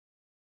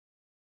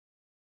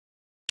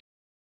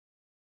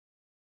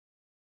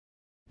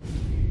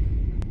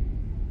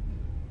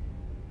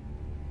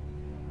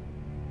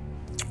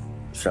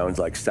Sounds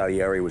like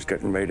Salieri was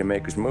getting ready to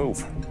make his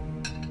move.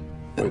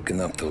 Working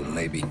up to it,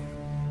 maybe.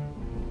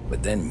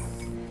 But then,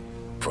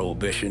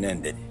 Prohibition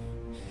ended,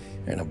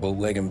 and the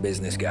bootlegging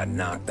business got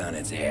knocked on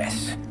its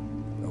ass.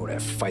 Oh,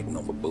 that fighting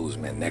over booze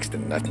meant next to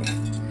nothing.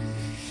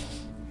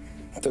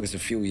 It took us a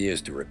few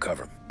years to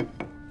recover.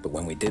 But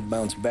when we did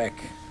bounce back,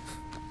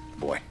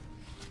 boy,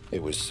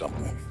 it was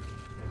something.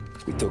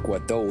 We took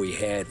what dough we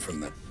had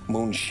from the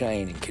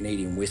moonshine and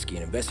Canadian whiskey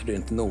and invested it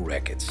into new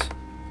rackets.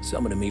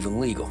 Some of them even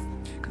legal.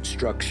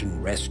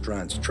 Construction,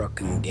 restaurants,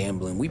 trucking,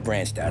 gambling. We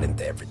branched out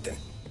into everything,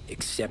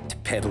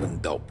 except peddling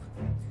dope.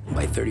 And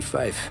by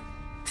 35,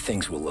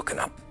 things were looking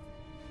up.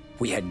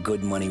 We had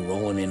good money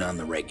rolling in on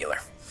the regular.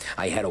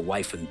 I had a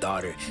wife and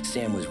daughter.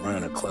 Sam was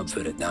running a club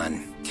for the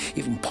Don.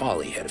 Even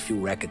Paulie had a few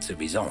rackets of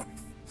his own.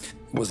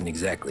 He wasn't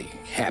exactly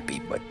happy,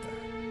 but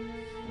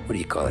what do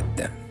you call it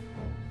then?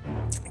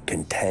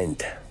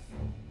 Content.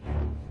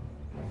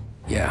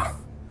 Yeah,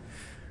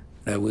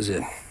 that was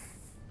it.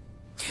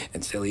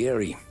 And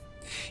Salieri,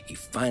 he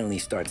finally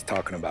starts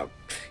talking about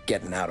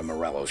getting out of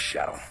Morello's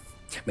shadow.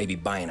 Maybe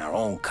buying our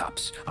own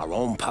cops, our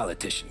own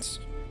politicians.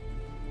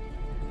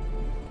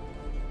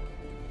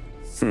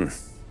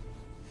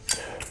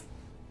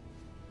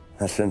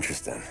 That's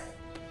interesting.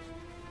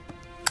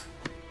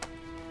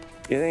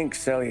 You think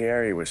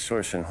Salieri was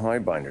sourcing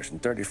highbinders in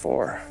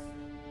 34?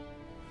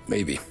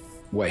 Maybe.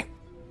 Why?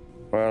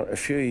 Well, a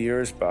few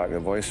years back, the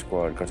Vice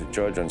Squad got a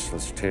judge on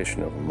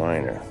solicitation of a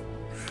minor.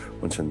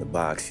 Once in the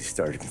box, he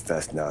started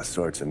confessing all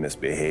sorts of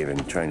misbehaving,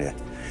 trying to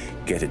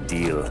get a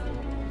deal.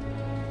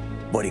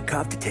 But he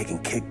copped to taking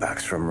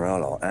kickbacks from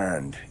Morello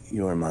and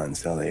your man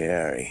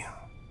Salieri.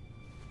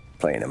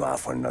 Playing him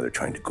off one another,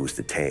 trying to goose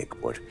the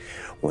take. But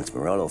once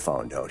Morello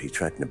found out, he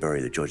threatened to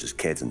bury the judge's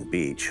kids on the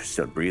beach.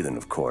 Still breathing,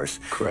 of course.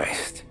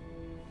 Christ.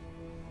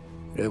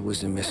 That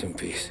was the missing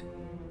piece.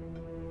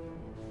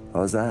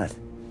 How's that?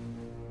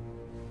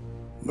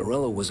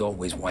 Morello was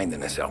always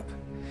winding us up.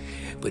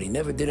 But he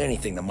never did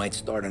anything that might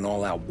start an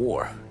all-out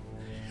war.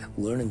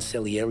 Learning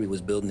Salieri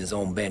was building his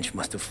own bench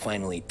must have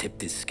finally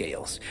tipped his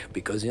scales,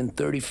 because in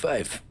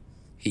 35,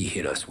 he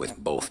hit us with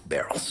both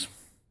barrels.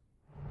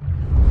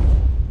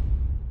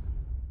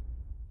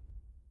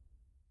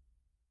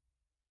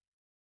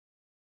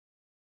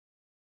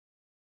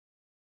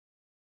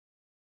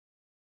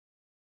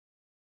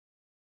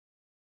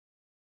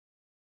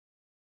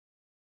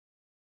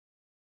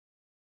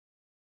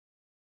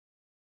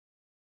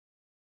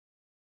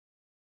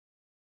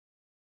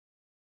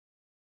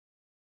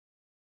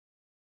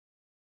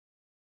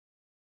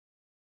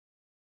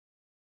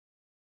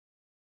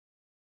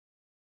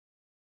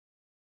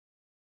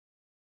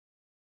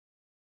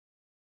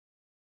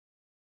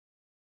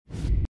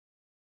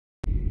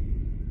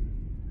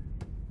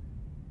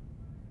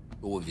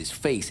 Of his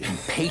face and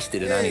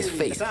pasted it on his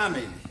face.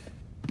 Tommy.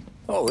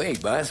 Oh, hey,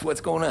 boss,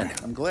 what's going on?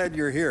 I'm glad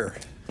you're here.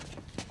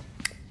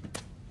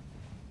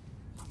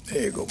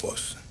 There you go,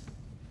 boss.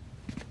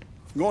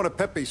 I'm going to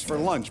Pepe's for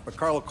lunch, but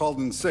Carlo called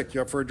in sick.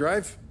 You up for a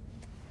drive?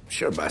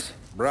 Sure, boss.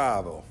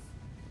 Bravo.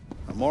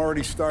 I'm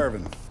already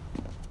starving.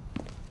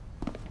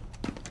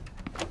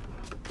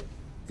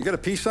 You got a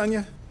piece on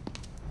you?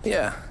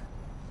 Yeah.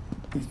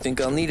 You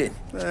think I'll need it?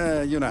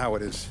 You know how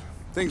it is.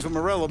 Things with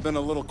Morello have been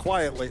a little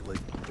quiet lately.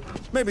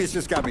 Maybe it's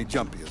just got me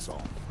jumpy, is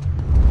all.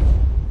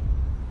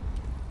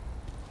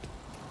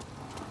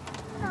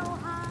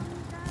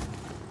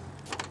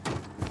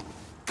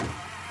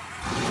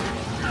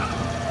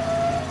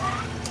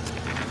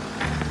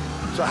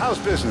 So how's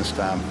business,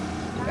 Tom?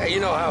 Hey, you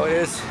know how it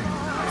is.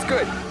 It's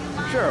good.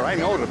 Sure, I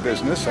know the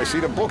business. I see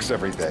the books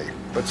every day.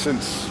 But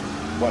since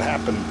what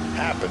happened,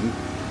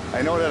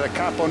 I know that a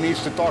capo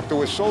needs to talk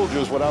to his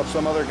soldiers without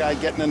some other guy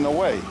getting in the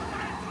way.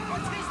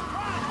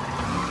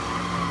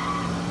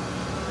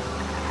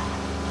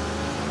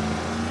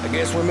 I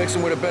guess we're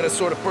mixing with a better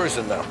sort of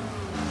person now.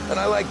 And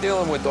I like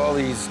dealing with all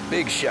these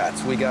big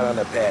shots we got on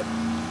the pad.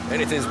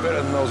 Anything's better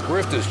than those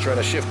grifters trying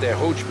to shift their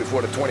hooch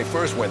before the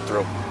 21st went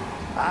through.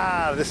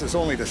 Ah, this is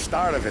only the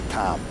start of it,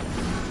 Tom.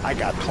 I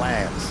got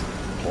plans.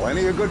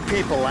 Plenty of good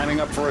people lining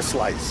up for a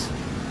slice.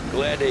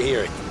 Glad to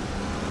hear it.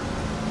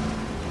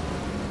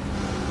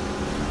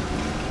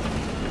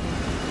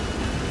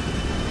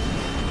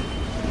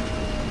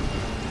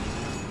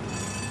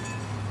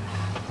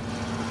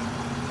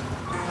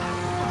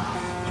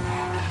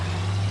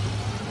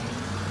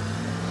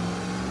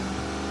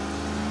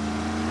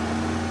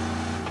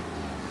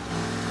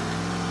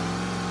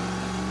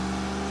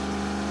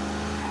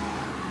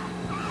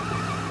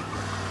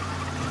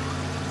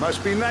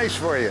 Must be nice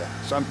for you.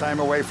 Sometime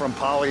away from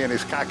Polly and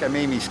his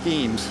cockamamie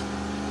schemes.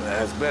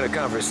 That's better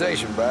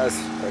conversation, boss.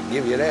 I'll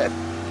give you that.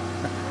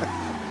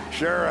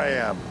 Sure I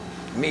am.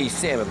 Me,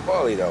 Sam, and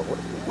Paulie, though,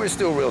 we're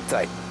still real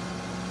tight.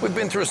 We've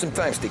been through some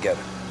times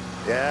together.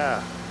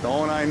 Yeah,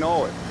 don't I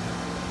know it.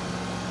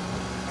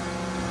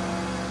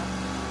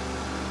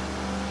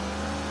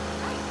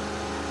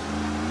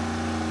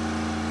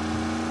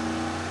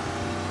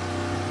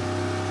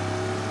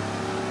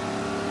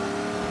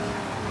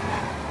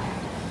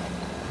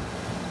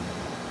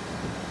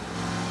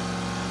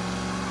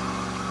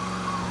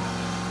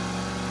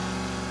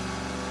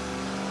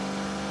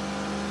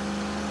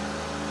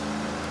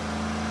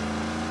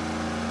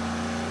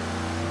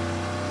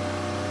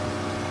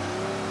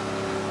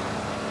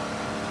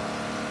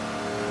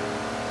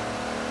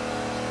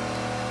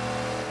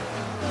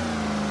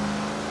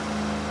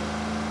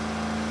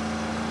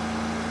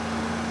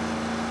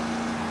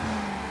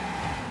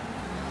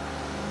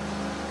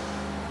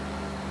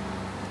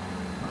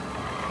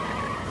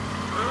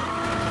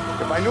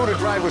 If I knew the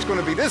drive was going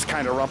to be this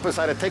kind of rumpus,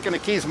 I'd have taken the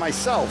keys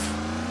myself.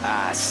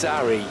 Ah,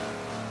 sorry.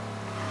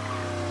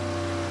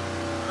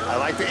 I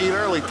like to eat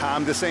early,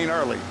 Tom. This ain't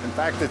early. In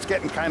fact, it's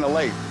getting kind of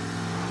late.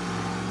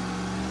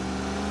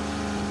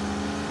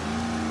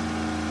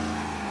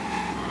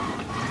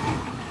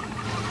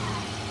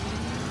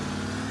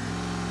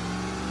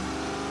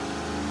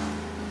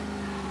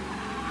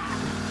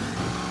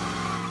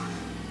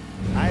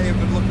 I have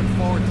been looking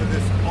forward to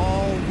this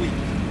all week.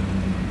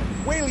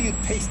 Wait till you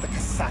taste the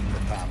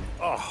casaca, Tom.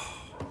 Oh.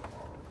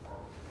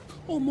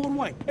 Oh, more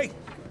wine. Hey,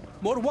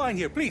 more wine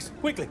here, please,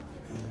 quickly.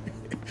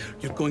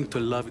 You're going to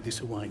love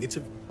this wine. It's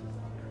a...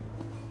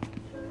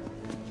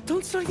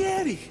 Don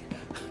Salieri!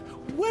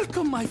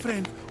 Welcome, my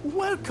friend.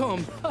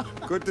 Welcome.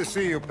 Good to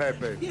see you,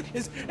 Pepe.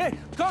 Yes. Hey,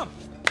 come.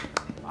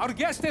 Our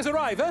guest has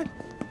arrived, eh?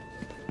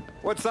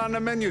 What's on the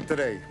menu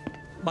today?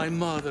 My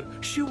mother,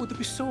 she would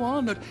be so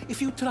honored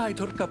if you tried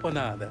her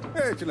caponata.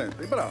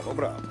 Excelente. Bravo,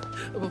 bravo.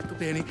 Molto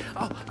bene.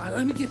 Oh,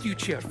 let me get you a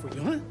chair for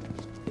you, huh?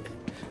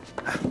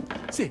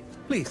 See,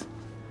 please.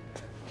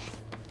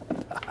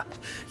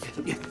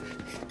 Yeah.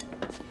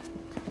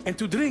 And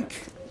to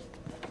drink,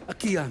 a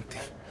Chianti.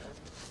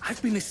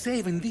 I've been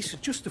saving this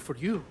just for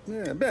you.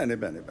 Yeah, bene,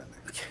 bene,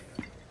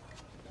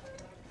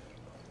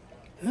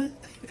 bene.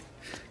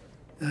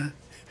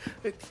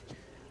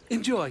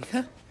 Enjoy,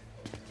 huh?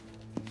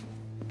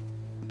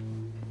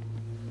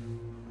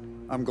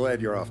 I'm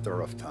glad you're off the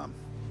roof, Tom.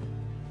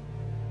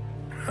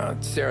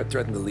 Sarah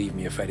threatened to leave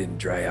me if I didn't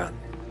dry out.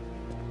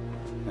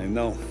 I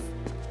know.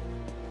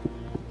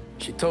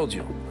 She told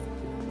you.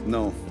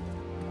 No.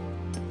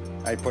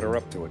 I put her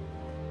up to it.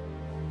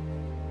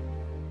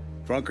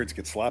 Drunkards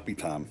get sloppy,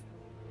 Tom.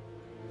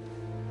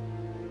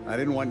 I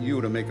didn't want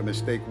you to make a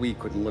mistake we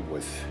couldn't live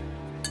with.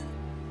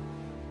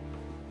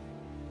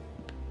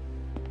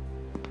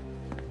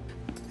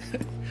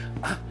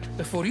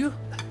 For you,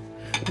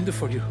 and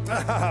for you.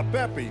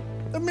 Pepe,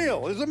 the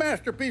meal is a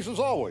masterpiece as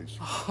always.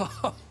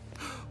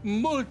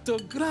 Molto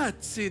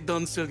grazie,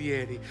 Don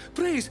Salieri.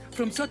 Praise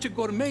from such a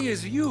gourmet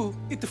as you,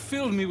 it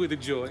filled me with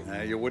joy.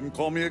 You wouldn't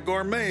call me a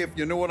gourmet if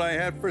you knew what I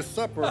had for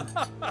supper.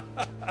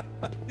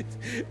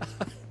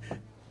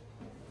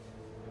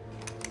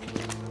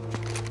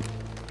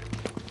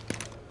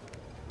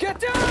 Get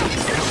down!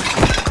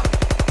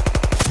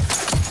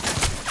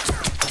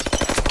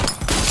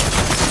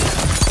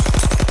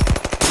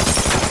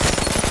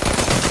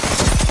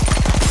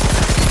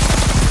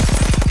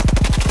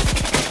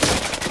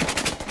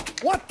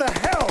 What the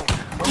hell?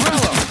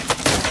 Morello!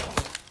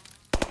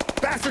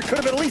 Bastard could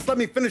have at least let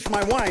me finish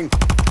my wine.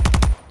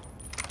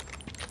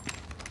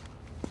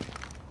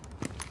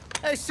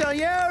 Hey,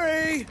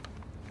 Salieri!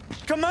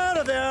 Come out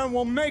of there and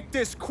we'll make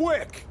this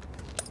quick.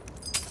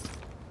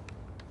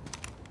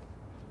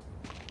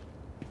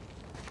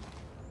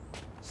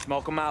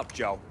 Smoke them out,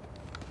 Joe.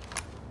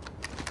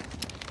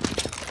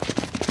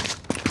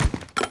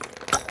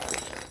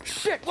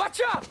 Shit,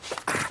 watch out!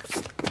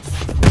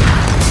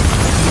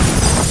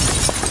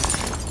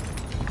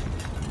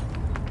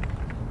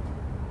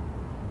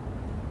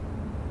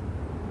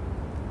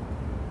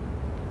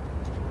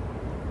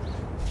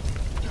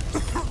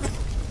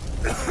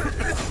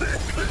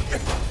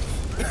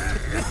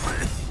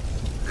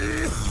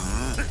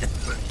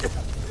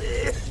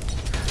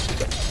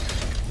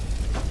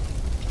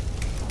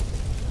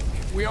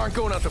 We aren't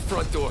going out the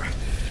front door.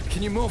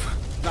 Can you move?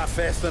 Not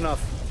fast enough.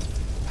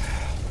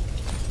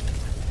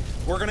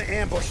 We're gonna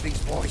ambush these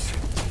boys.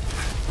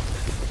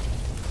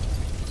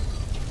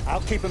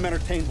 I'll keep them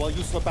entertained while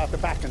you slip out the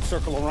back and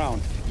circle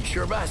around. You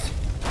sure, boss?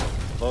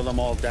 Blow them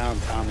all down,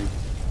 Tommy.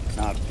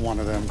 Not one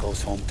of them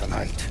goes home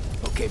tonight.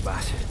 Okay,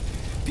 boss.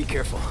 Be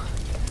careful.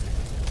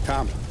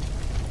 Tom,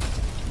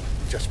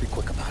 just be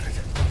quick about it.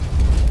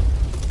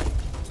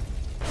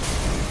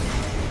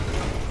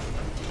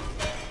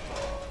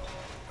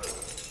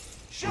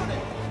 Shoot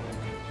it!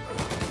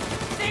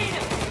 Need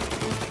it!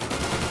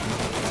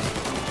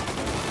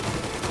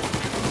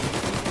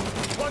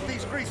 Plug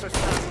these greasers,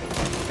 Tom.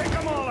 Take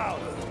them all out.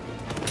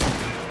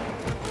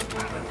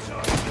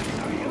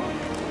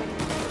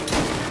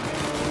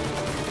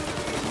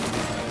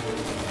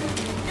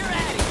 You're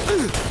at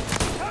it!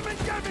 Come and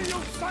get me,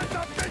 you sons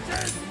of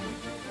bitches!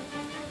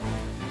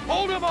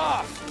 Hold him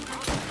off!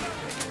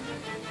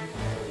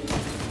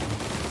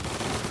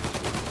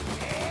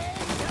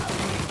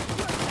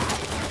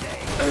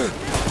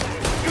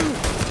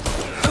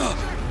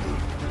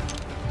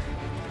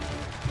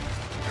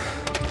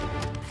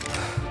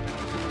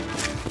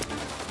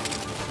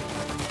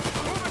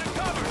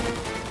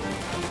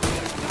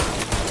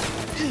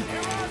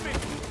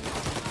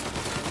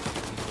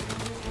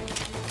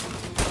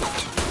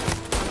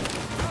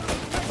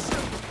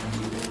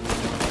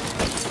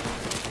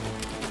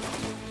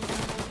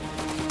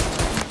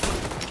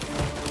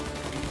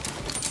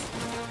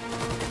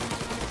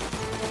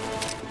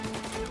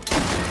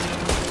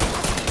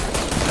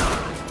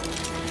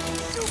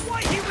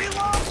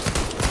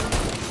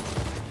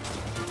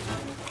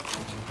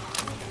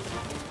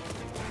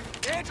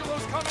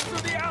 Coming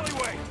through the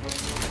alleyway!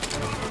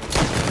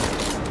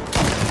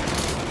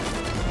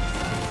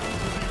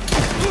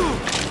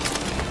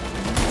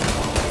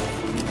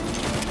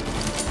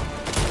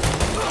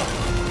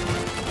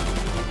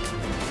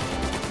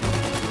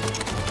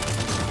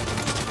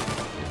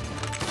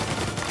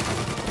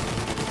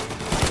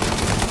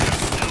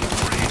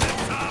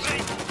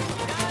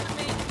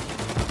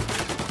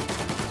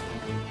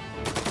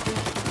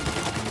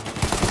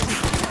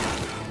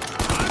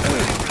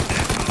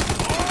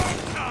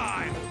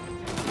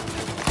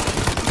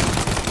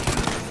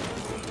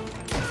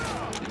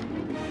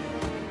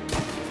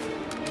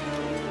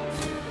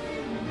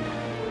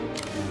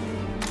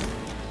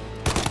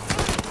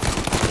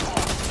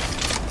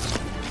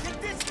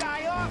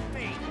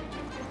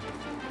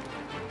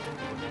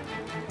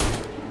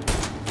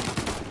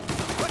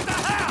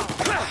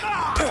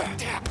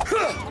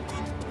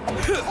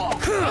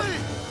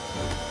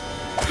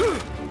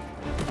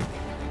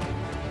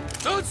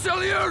 Don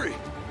Salieri!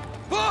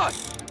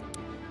 Boss!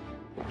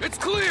 It's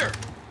clear!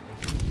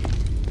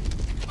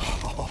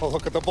 Oh,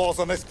 look at the balls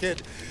on this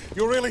kid.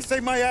 You really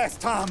saved my ass,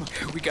 Tom.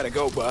 We gotta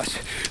go, boss.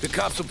 The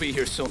cops will be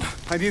here soon.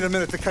 I need a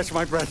minute to catch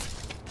my breath.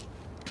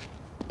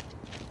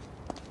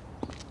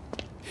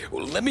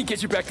 Well, let me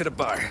get you back to the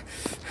bar.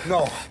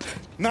 No,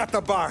 not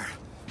the bar.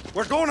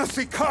 We're going to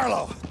see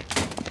Carlo.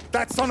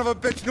 That son of a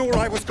bitch knew where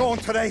I was going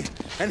today,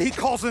 and he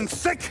calls in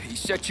sick. He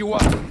set you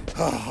up.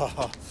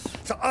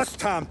 To us,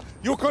 Tom,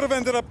 you could have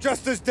ended up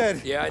just as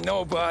dead. Yeah, I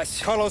know,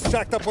 boss. Carlo's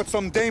jacked up with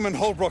some dame in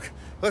Holbrook.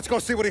 Let's go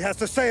see what he has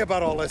to say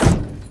about all this.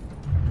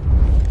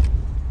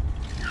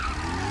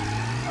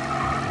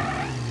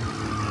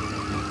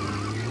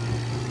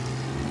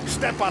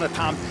 Step on it,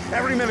 Tom.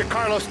 Every minute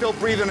Carlo's still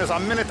breathing is a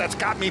minute that's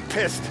got me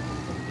pissed.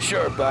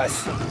 Sure,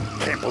 boss.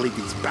 Can't believe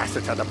these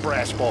bastards had the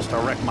brass balls to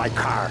wreck my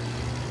car.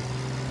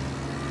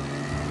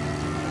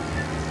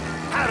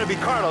 Had to be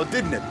Carlo,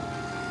 didn't it?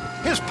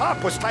 His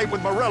pop was tight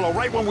with Morello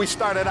right when we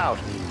started out.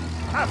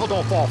 Apple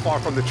don't fall far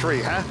from the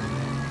tree, huh?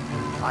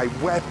 I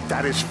wept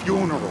at his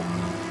funeral.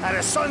 At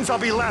his son's, I'll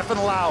be laughing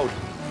loud.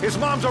 His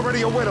mom's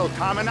already a widow,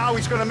 Tom, and now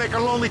he's gonna make her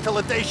lonely till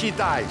the day she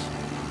dies.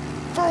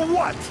 For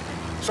what?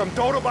 Some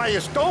dough to buy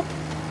his dope?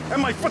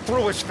 And my foot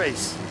through his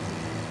face.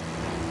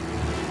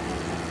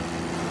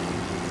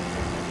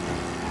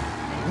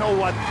 You know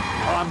what?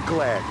 I'm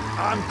glad.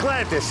 I'm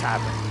glad this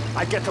happened.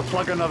 I get to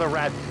plug another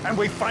rat, and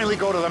we finally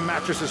go to the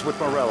mattresses with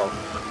Morello.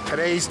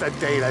 Today's the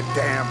day the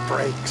dam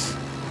breaks.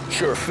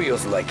 Sure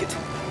feels like it.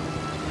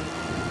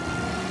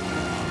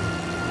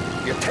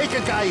 You take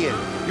a guy in,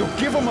 you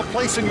give him a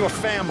place in your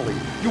family,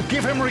 you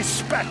give him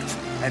respect,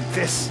 and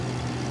this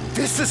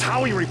is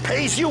how he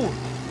repays you?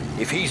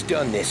 If he's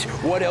done this,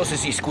 what else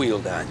has he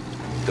squealed on?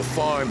 The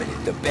farm,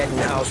 the betting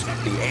house,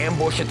 the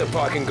ambush at the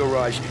parking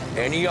garage,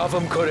 any of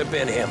them could have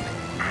been him.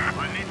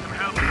 I need some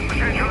help with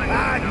potential...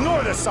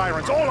 Ignore the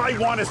sirens. All I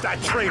want is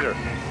that traitor.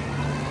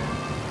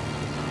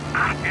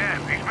 Yeah,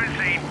 he's been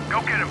seen.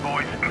 Go get him,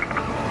 boys.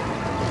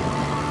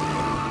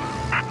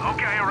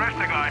 Okay, arrest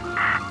the guy.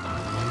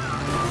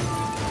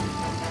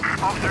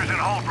 Officers in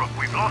Holbrook.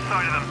 We've lost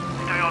sight of them.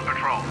 Stay on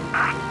patrol.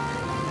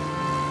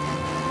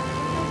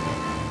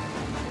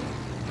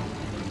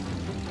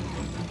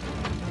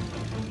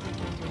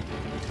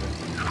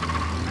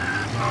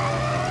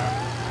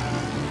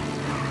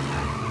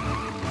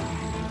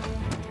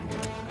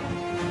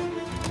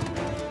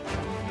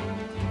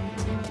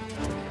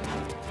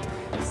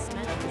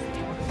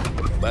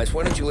 Boss,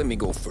 why don't you let me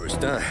go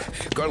first, huh?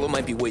 Carlo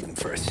might be waiting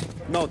for us.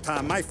 No,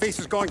 Tom. My face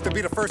is going to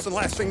be the first and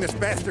last thing this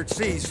bastard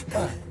sees.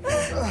 What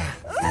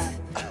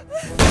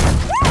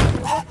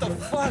the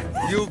fuck?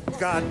 You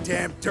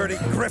goddamn dirty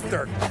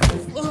grifter.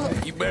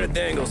 You better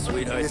dangle,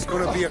 sweetheart. It's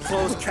gonna be a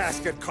closed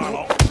casket,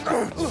 Carlo.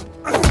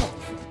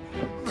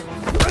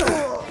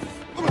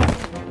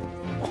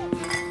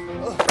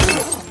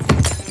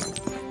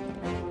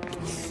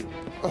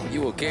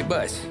 You okay,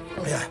 boss?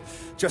 Yeah,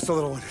 just a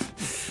little one.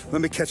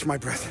 Let me catch my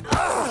breath.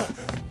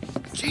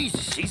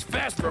 Jesus, he's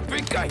fast for a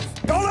big guy.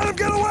 Don't let him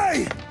get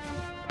away!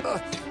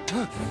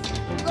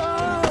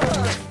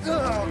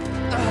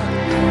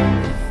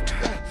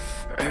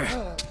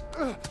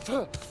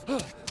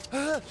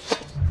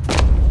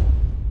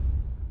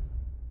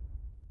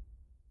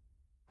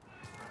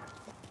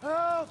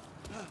 Help!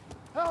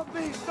 Help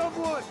me,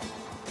 someone!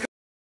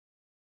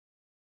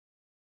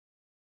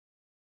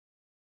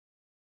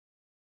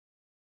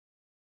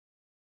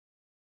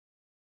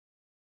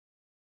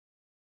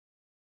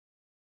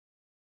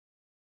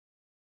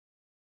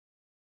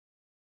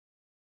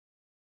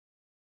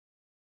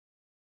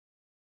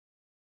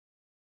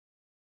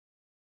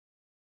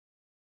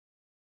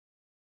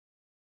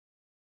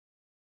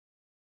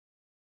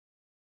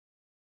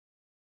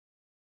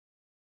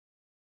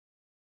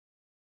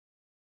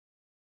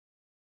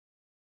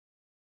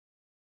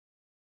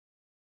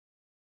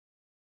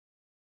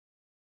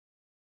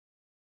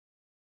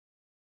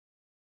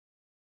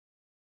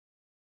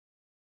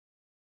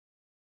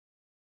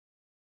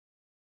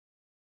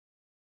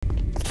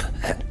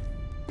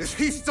 Is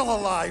he still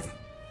alive?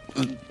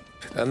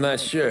 I'm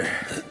not sure.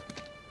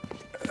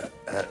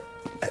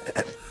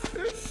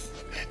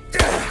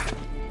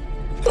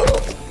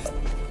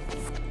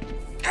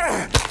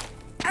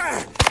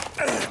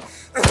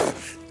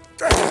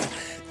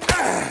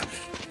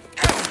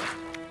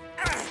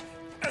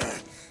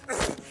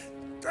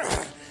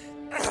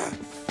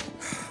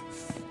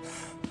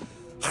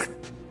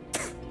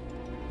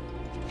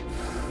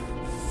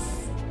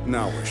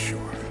 Now we're sure.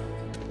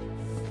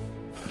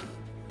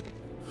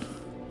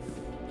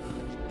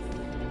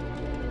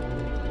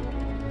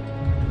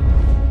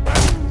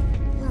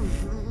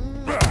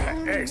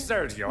 Hey,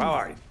 Sergio, how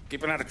are you?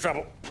 Keeping out of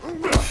trouble?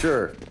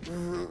 Sure.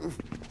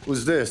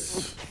 Who's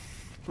this?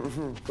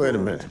 Wait a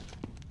minute.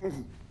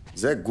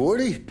 Is that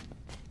Gordy?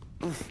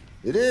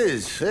 It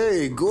is.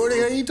 Hey, Gordy,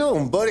 how you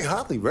doing, buddy?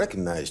 Hardly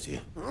recognized you.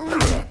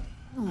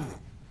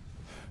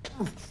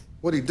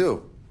 What'd he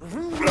do?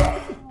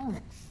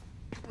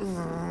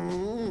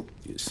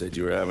 You said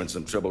you were having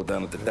some trouble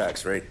down at the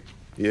docks, right?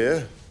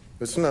 Yeah?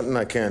 It's nothing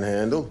I can't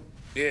handle.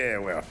 Yeah,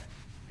 well,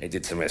 I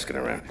did some asking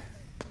around.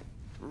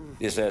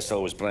 This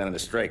asshole was planning a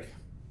strike.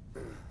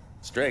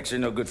 Strikes are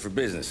no good for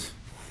business.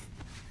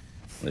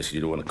 Unless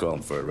you don't want to call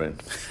him for it, right?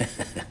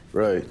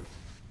 Right.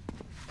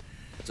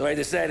 So I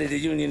decided the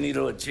union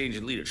needed a change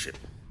in leadership.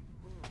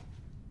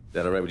 Is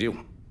that all right with you?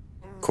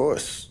 Of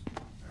course.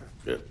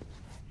 Good.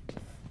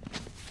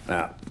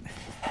 Now,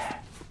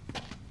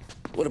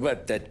 what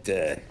about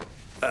that,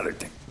 other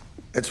thing?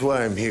 That's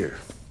why I'm here.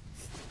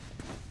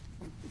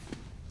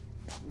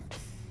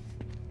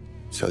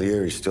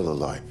 Salieri's still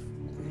alive.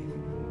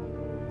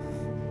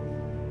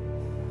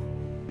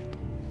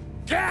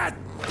 God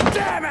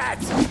damn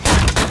it!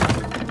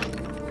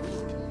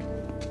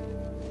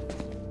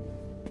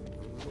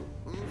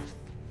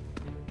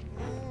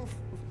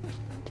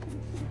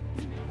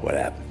 What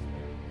happened?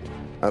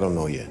 I don't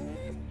know yet.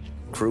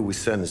 Crew we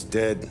sent is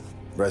dead.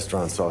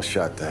 Restaurant's all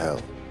shot to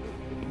hell.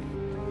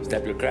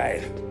 Stop your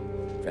crying.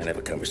 Trying to have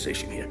a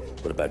conversation here.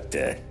 What about,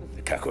 the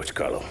cockroach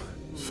Carlo?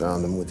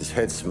 Found him with his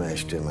head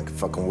smashed in like a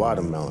fucking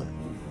watermelon.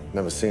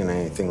 Never seen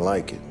anything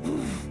like it.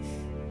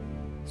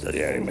 So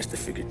the area must have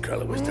figured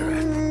Carlo was the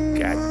rat.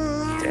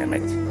 God damn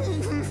it.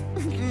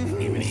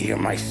 Can't even hear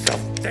myself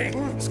think.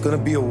 It's gonna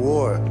be a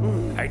war.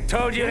 I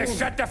told you to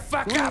shut the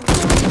fuck up!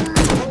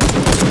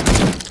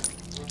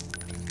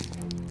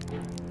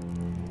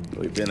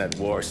 We've been at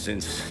war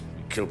since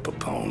we killed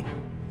Papone.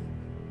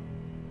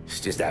 It's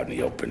just out in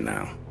the open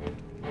now.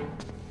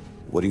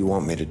 What do you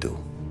want me to do?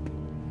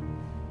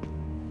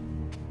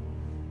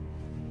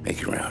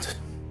 Make your rounds.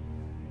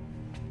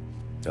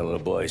 Tell the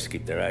boys to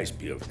keep their eyes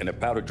peeled and their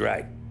powder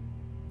dry.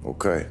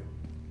 Okay.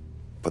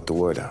 Put the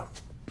word out.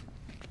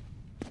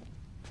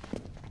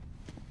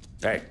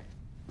 Hey.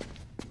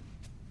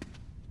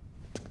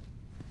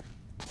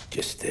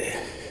 Just,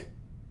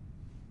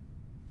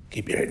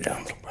 keep your head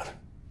down, little brother.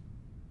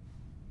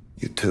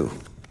 You too,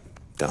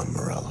 Don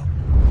Morello.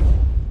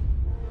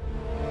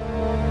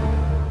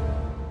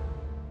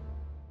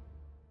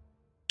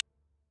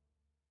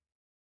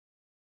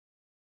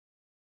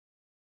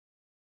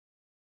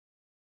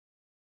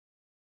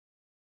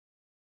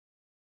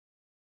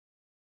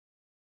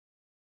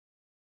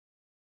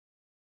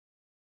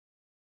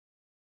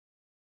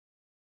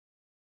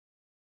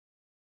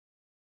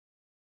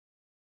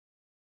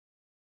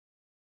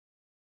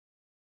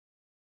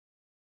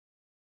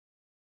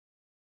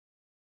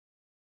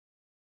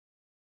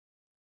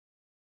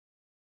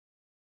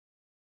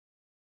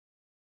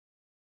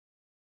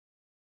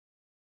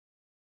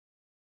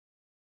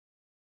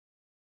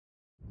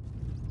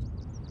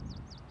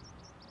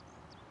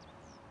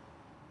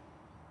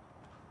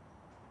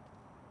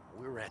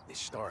 We're at the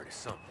start of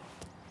something.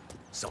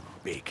 Something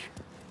big.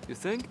 You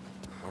think?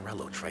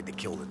 Morello tried to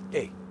kill the...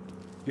 Hey,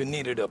 you're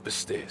needed up the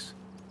stairs.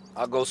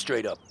 I'll go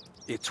straight up.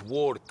 It's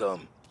war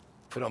time.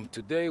 From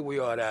today, we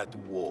are at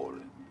war.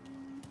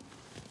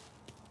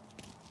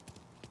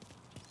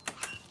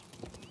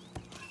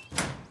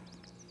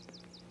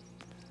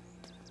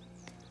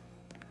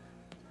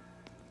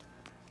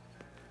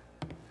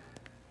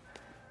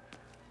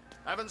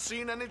 Haven't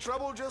seen any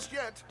trouble just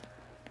yet.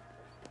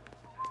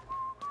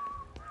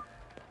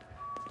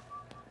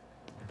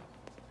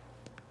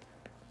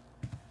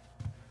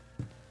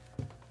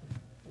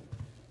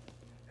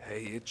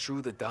 Hey, it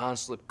true that Don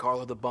slipped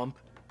Carlo the bump?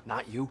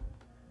 Not you?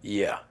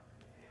 Yeah.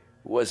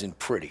 Wasn't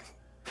pretty.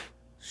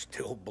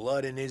 Still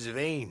blood in his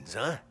veins,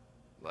 huh?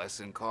 Less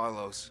than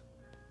Carlos.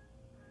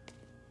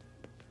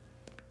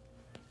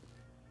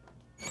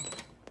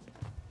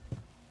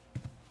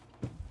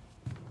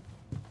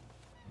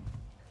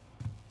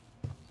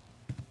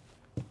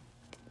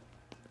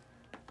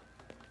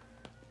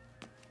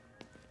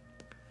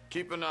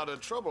 Keeping out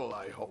of trouble,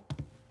 I hope.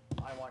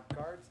 I want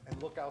guards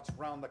and lookouts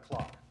round the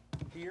clock.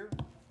 Here,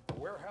 the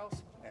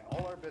warehouse, and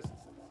all our businesses.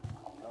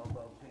 How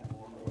about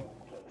people in their own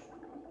place?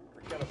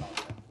 Forget about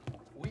that.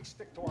 We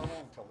stick to our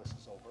own till this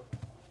is over.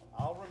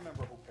 I'll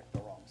remember who picked the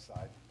wrong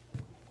side.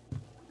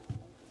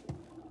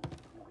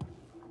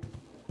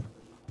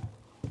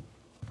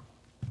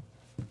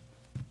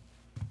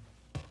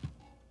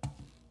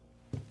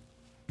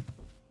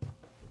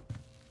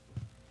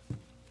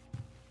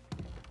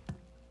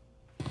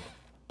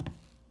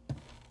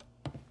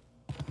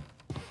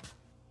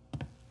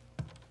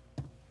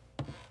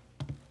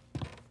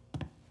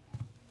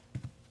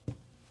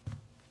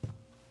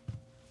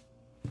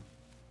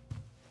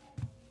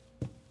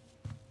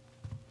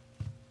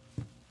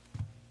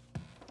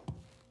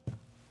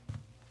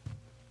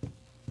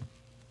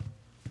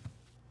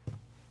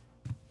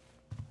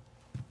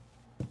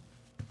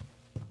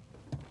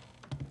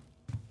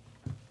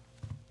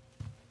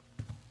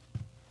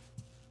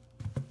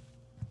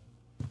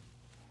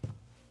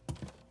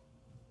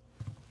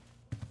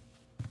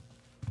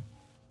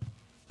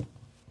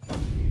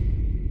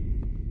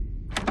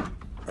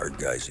 Our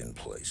guy's in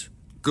place.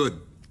 Good.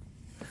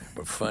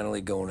 We're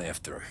finally going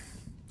after him.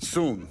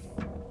 Soon.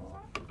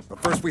 But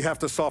first we have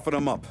to soften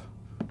him up.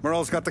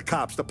 Morello's got the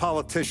cops, the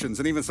politicians,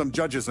 and even some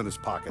judges in his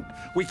pocket.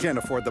 We can't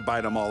afford to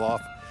bite them all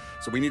off.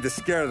 So we need to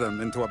scare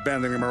them into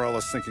abandoning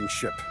Morello's sinking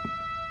ship.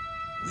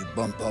 We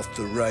bump off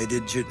the right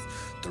idiot,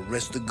 the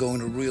rest are going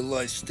to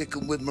realize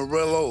sticking with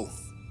Morello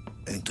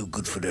ain't too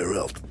good for their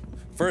health.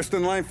 First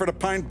in line for the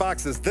pine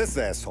box is this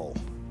asshole,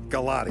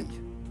 Galati.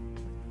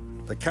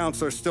 The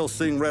counselor's still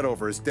seeing red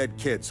over his dead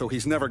kid, so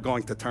he's never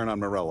going to turn on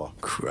Morello.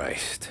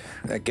 Christ.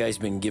 That guy's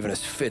been giving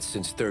us fits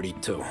since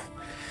 32.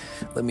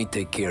 Let me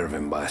take care of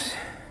him, boss.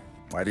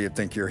 Why do you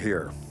think you're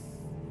here?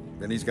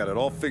 Then he's got it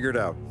all figured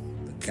out.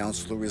 The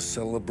counselor is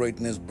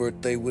celebrating his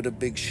birthday with a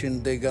big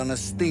shindig on a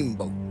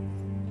steamboat.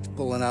 He's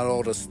pulling out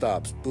all the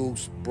stops,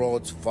 booze,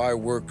 broads,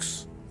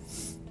 fireworks.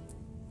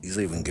 He's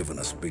even giving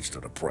a speech to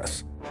the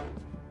press.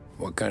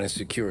 What kind of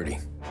security?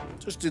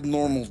 Just a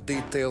normal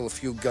detail, a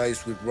few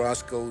guys with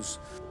Roscoe's.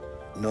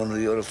 None of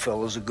the other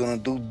fellas are gonna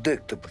do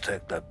dick to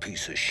protect that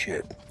piece of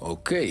shit.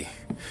 Okay.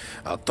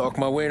 I'll talk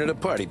my way into the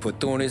party, put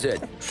two in his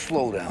head.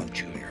 Slow down,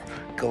 Junior.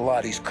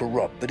 Galati's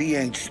corrupt, but he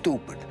ain't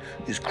stupid.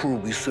 His crew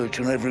be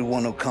searching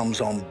everyone who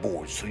comes on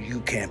board, so you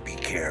can't be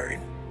carried.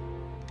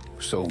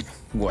 So,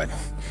 what?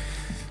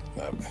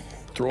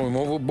 Throw him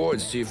overboard,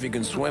 see if he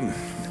can swim.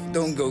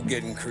 Don't go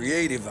getting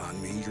creative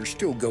on me. You're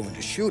still going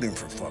to shoot him,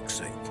 for fuck's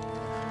sake.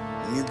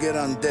 When you get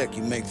on deck,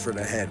 you make for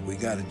the head. We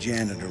got a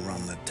janitor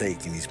on the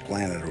take, and he's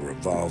planted a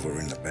revolver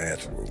in the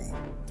bathroom.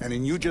 And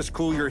then you just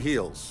cool your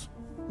heels.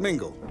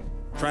 Mingle.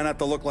 Try not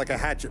to look like a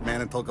hatchet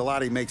man until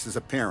Galati makes his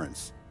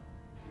appearance.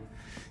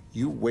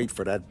 You wait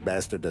for that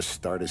bastard to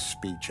start his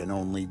speech, and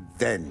only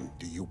then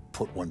do you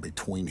put one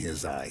between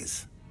his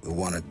eyes. We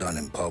want it done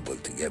in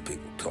public to get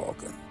people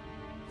talking.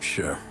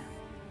 Sure.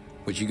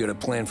 But you got a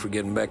plan for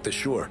getting back to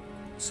shore?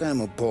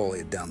 Sam and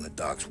Paulie are down the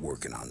docks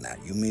working on that.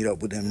 You meet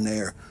up with them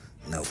there,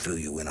 and they'll fill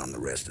you in on the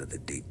rest of the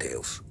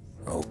details.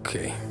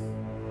 Okay.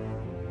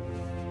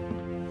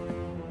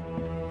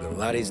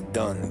 Galati's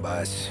done,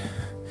 boss.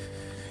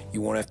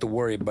 You won't have to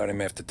worry about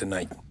him after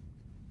tonight.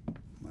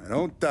 I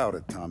don't doubt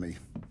it, Tommy.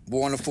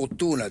 Buona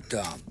fortuna,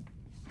 Tom.